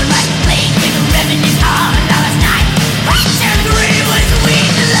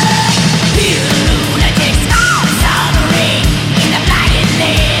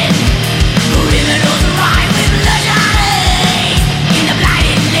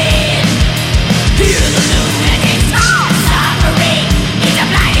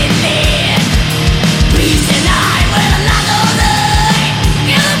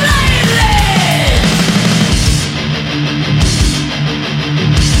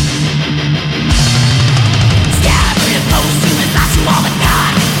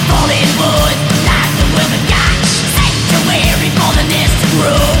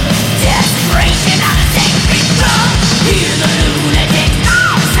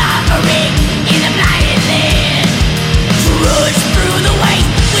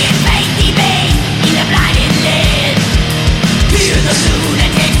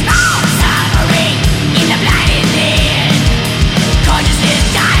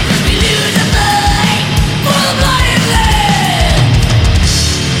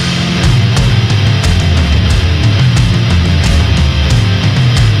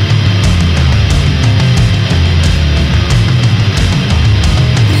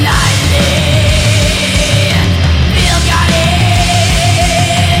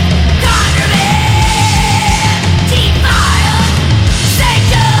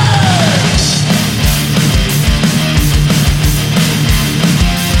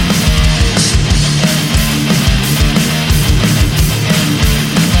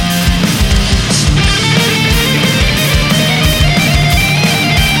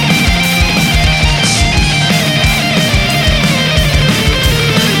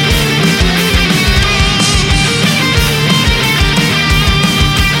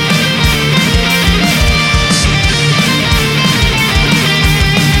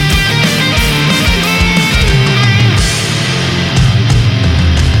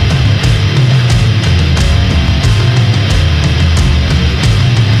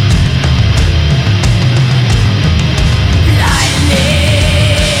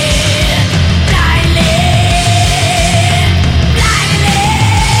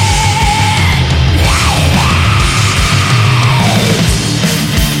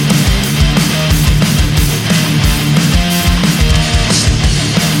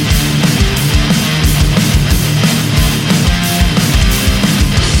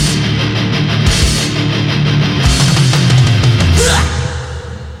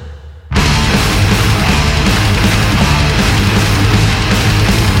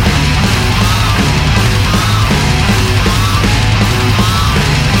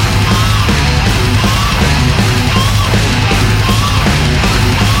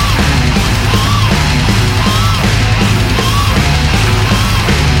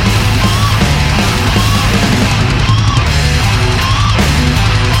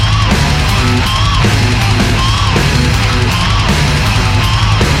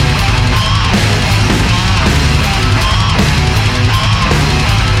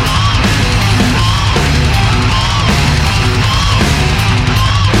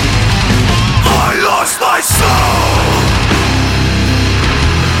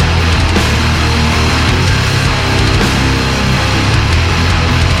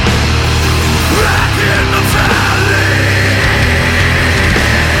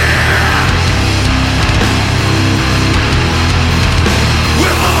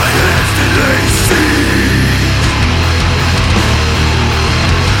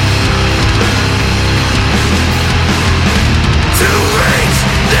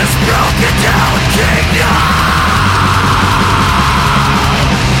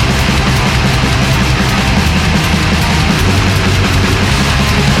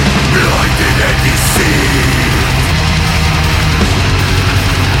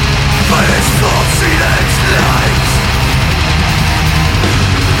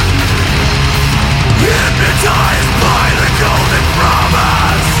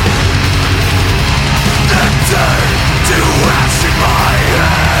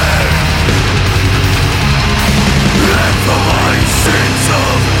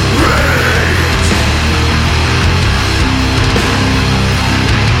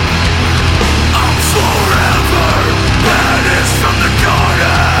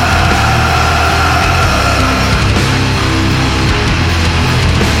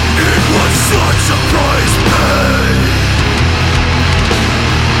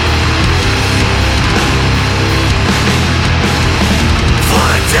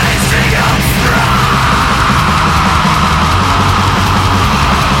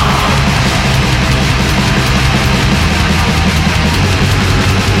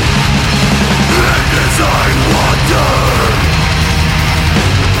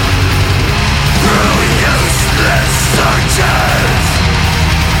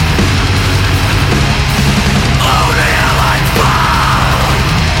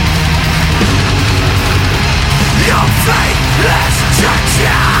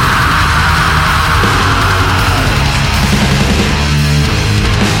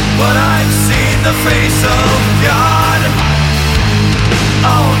 the face of God,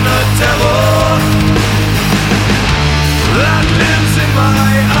 on the devil that lives in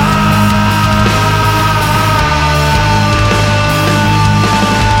my eyes.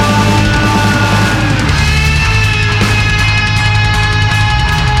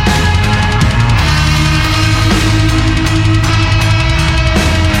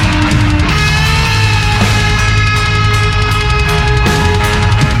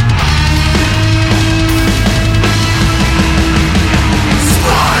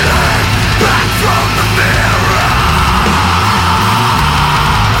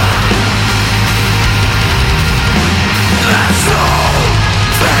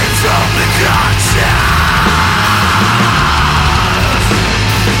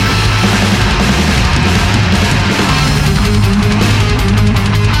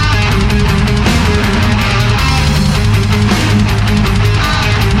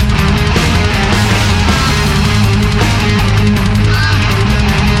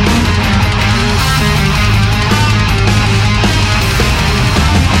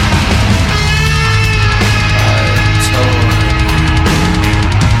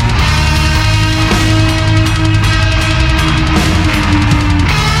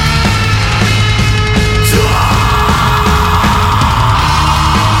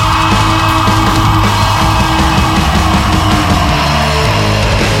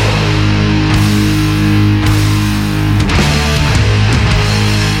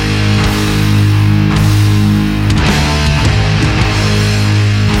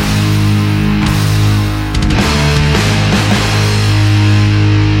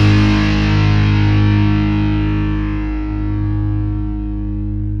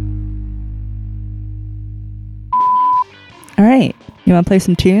 All right. You want to play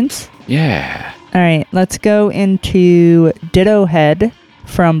some tunes? Yeah. All right. Let's go into Ditto Head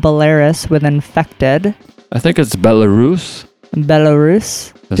from Belarus with Infected. I think it's Belarus.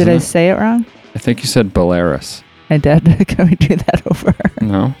 Belarus. Isn't Did I it? say it wrong? I think you said Belarus. I did. Can we do that over?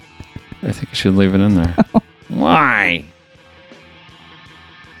 No. I think you should leave it in there. Why?